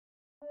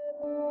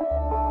Welcome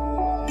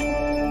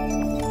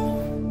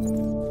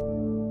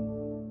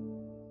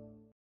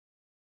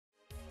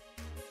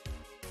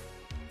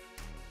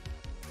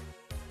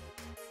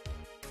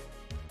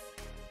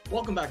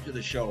back to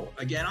the show.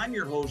 Again, I'm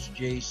your host,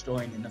 Jay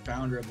Stoyan, and the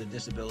founder of the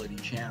Disability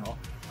Channel.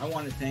 I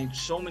want to thank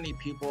so many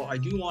people. I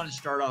do want to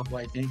start off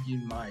by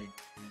thanking my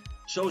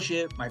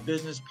associate, my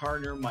business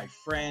partner, my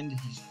friend.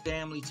 He's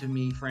family to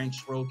me, Frank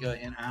Sroka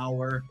and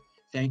Our.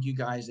 Thank you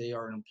guys. They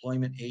are an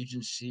employment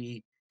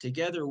agency.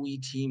 Together, we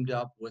teamed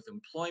up with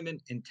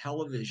Employment in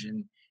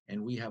Television,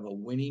 and we have a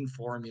winning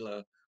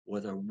formula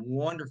with a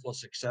wonderful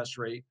success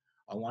rate.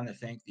 I want to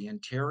thank the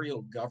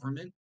Ontario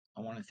government.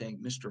 I want to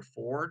thank Mr.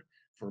 Ford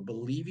for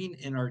believing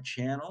in our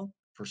channel,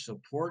 for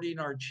supporting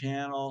our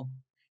channel,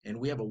 and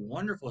we have a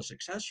wonderful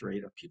success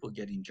rate of people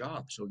getting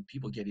jobs. So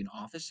people getting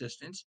office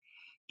assistants,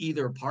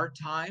 either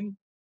part-time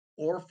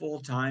or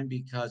full-time,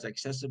 because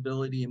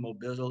accessibility and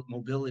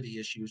mobility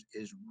issues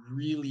is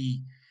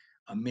really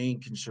a main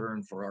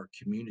concern for our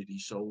community.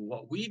 So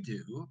what we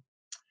do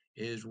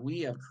is we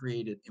have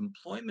created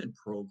employment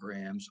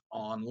programs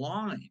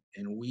online,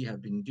 and we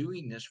have been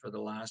doing this for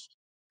the last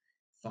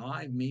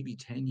 5, maybe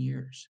 10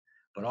 years.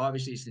 But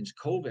obviously, since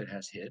COVID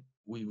has hit,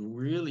 we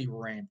really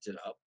ramped it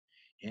up,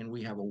 and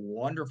we have a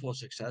wonderful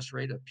success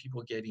rate of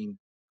people getting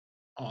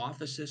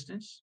off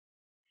assistance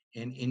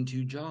and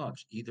into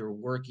jobs, either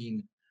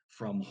working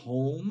from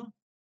home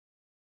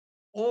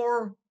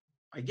or,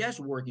 I guess,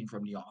 working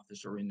from the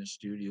office or in the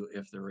studio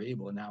if they're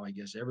able. Now, I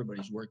guess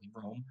everybody's working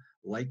from home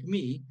like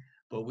me,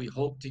 but we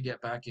hope to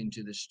get back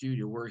into the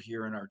studio. We're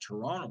here in our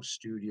Toronto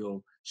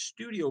studio,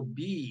 Studio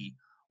B,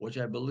 which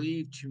I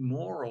believe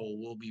tomorrow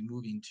we'll be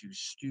moving to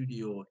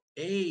Studio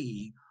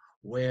A,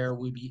 where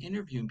we'll be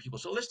interviewing people.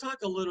 So let's talk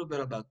a little bit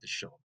about the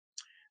show.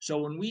 So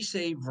when we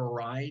say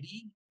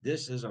variety,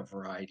 this is a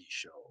variety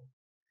show.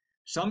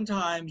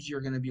 Sometimes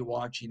you're going to be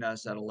watching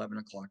us at 11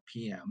 o'clock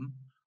p.m.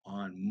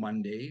 on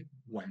Monday,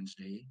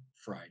 Wednesday,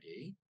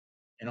 Friday,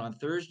 and on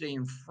Thursday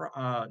and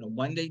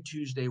Monday,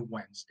 Tuesday,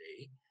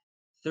 Wednesday.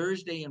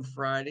 Thursday and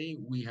Friday,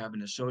 we have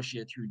an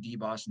associate through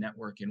DBOS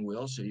Network and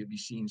Will. So you'll be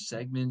seeing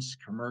segments,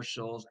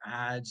 commercials,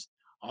 ads,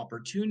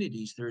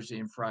 opportunities Thursday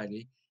and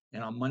Friday.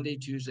 And on Monday,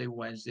 Tuesday,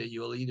 Wednesday,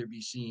 you'll either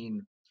be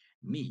seeing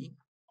me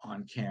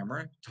on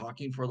camera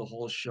talking for the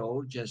whole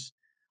show, just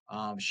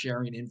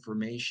sharing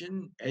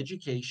information,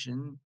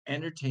 education,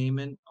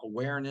 entertainment,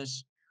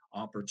 awareness,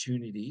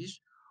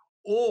 opportunities,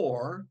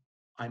 or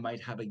I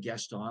might have a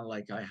guest on,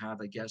 like I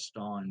have a guest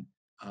on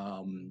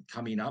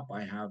coming up.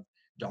 I have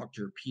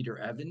Dr. Peter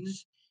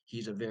Evans.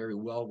 He's a very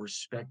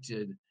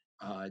well-respected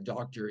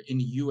doctor in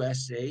the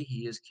USA.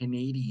 He is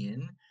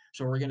Canadian.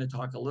 So we're going to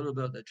talk a little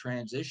bit about the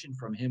transition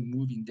from him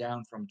moving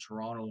down from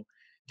Toronto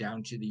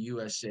down to the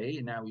USA.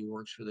 And now he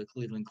works for the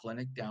Cleveland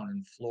Clinic down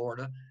in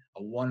Florida,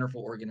 a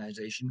wonderful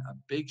organization, a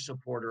big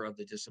supporter of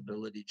the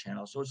Disability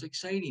Channel. So it's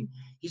exciting.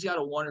 He's got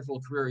a wonderful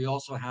career. He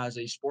also has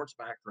a sports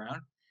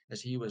background,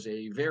 as he was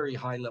a very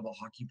high-level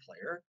hockey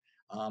player,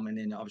 and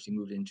then obviously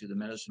moved into the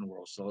medicine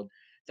world. So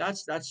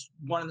that's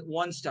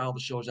one style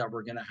of shows that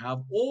we're going to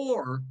have.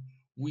 Or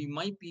we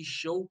might be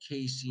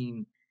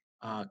showcasing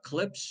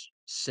clips,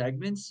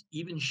 segments,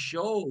 even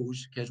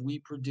shows, because we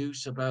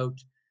produce about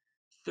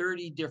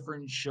 30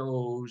 different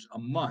shows a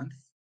month,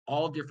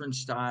 all different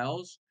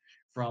styles,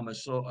 from a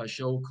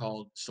show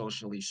called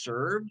Socially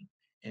Served,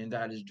 and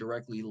that is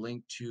directly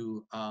linked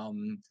to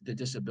the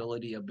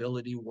disability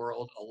ability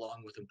world,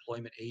 along with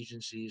employment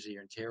agencies, the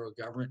Ontario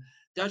government.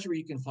 That's where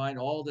you can find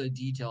all the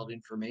detailed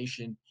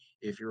information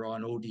if you're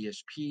on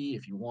ODSP,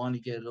 if you want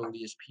to get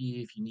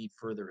ODSP, if you need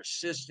further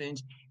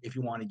assistance, if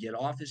you want to get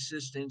off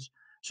assistance.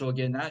 So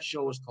again, that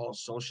show is called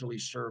Socially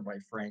Served by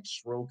Frank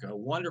Sroka. A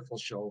wonderful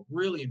show,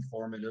 really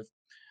informative.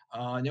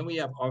 And then we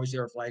have obviously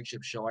our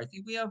flagship show. I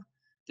think we have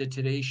the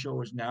Today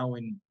Show is now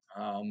in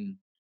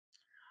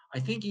I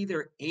think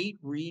either 8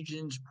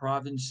 regions,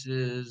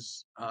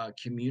 provinces,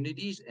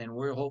 communities, and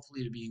we're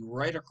hopefully to be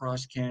right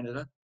across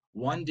Canada,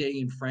 one day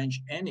in French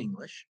and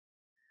English,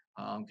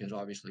 because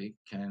obviously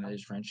Canada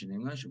is French and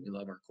English, and we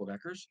love our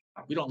Quebecers.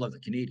 We don't love the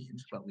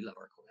Canadians, but we love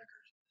our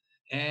Quebecers.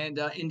 And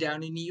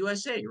down in the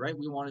USA, right?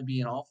 We want to be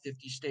in all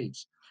 50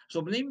 states. So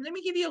let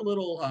me give you a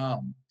little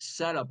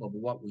setup of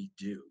what we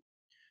do.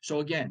 So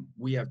again,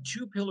 we have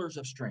 2 pillars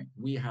of strength.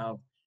 We have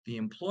the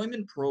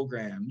employment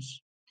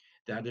programs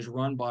that is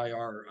run by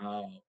our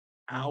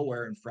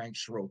and Frank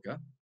Sroka,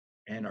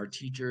 and our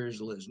teachers,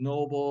 Liz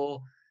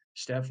Noble,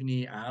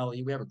 Stephanie,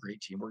 Ali. We have a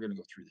great team. We're going to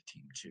go through the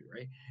team too,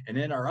 right? And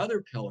then our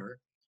other pillar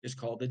is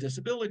called the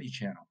Disability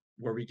Channel,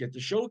 where we get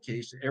to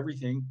showcase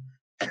everything,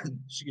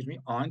 excuse me,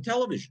 on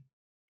television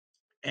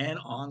and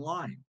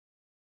online.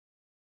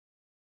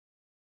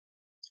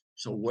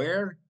 So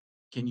where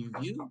can you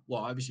view?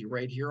 Well, obviously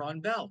right here on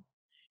Bell.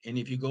 And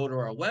if you go to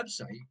our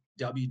website,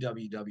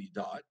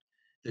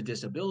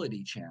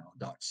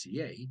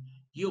 www.thedisabilitychannel.ca,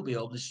 you'll be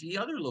able to see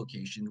other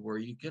locations where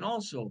you can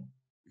also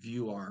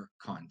view our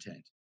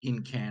content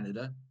in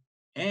Canada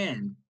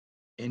and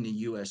in the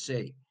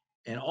USA.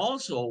 And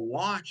also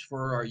watch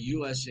for our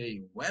USA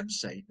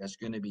website that's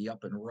going to be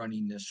up and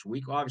running this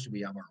week. Obviously,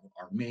 we have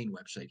our main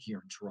website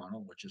here in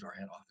Toronto, which is our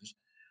head office.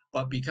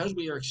 But because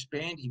we are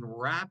expanding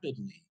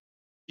rapidly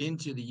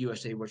into the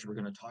USA, which we're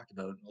going to talk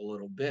about in a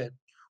little bit,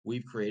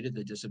 we've created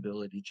the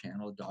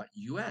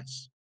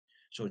disabilitychannel.us.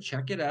 So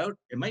check it out.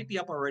 It might be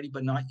up already,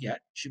 but not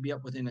yet. Should be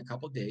up within a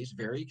couple of days.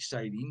 Very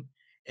exciting.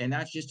 And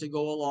that's just to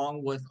go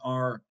along with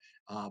our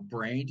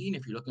branding.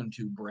 If you're looking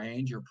to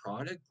brand your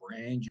product,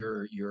 brand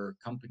your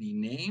company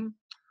name,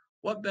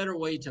 what better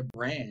way to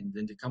brand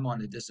than to come on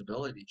the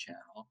Disability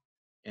Channel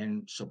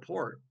and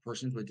support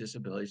persons with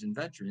disabilities and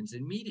veterans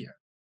in media?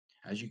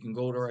 As you can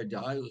go to our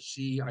dial, you'll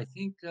see, I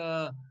think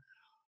I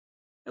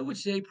would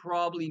say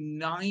probably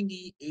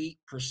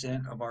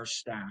 98% of our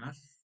staff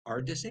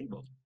are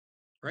disabled,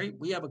 right?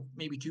 We have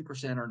maybe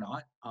 2% are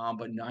not,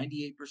 but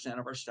 98%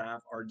 of our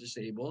staff are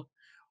disabled.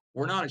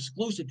 We're not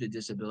exclusive to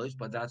disabilities,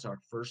 but that's our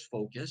first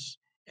focus,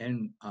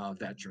 and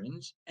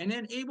veterans, and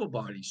then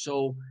able-bodied.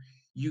 So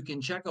you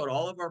can check out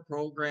all of our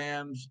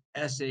programs,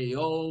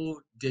 SAO,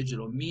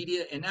 digital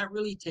media, and that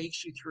really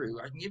takes you through.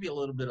 I can give you a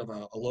little bit of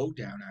a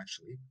lowdown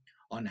actually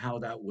on how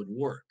that would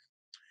work.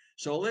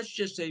 So let's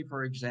just say,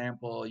 for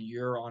example,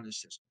 you're on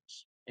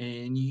assistance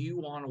and you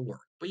want to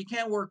work, but you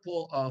can't work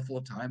full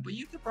time, but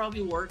you could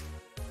probably work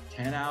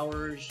 10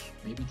 hours,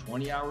 maybe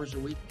 20 hours a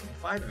week, maybe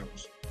 5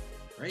 hours,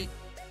 right?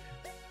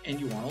 And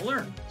you want to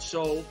learn.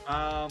 So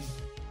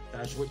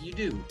that's what you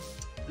do.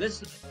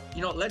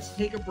 Let's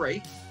take a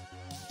break,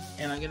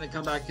 and I'm going to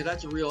come back because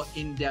that's a real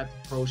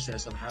in-depth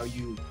process of how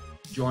you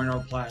join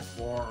our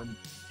platform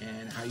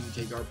and how you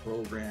take our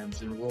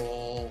programs,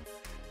 enroll,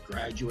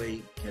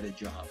 graduate, get a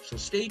job. So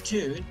stay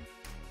tuned.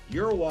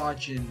 You're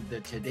watching the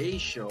Today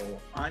Show.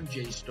 I'm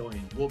Jay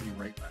Stoyan. We'll be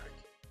right back.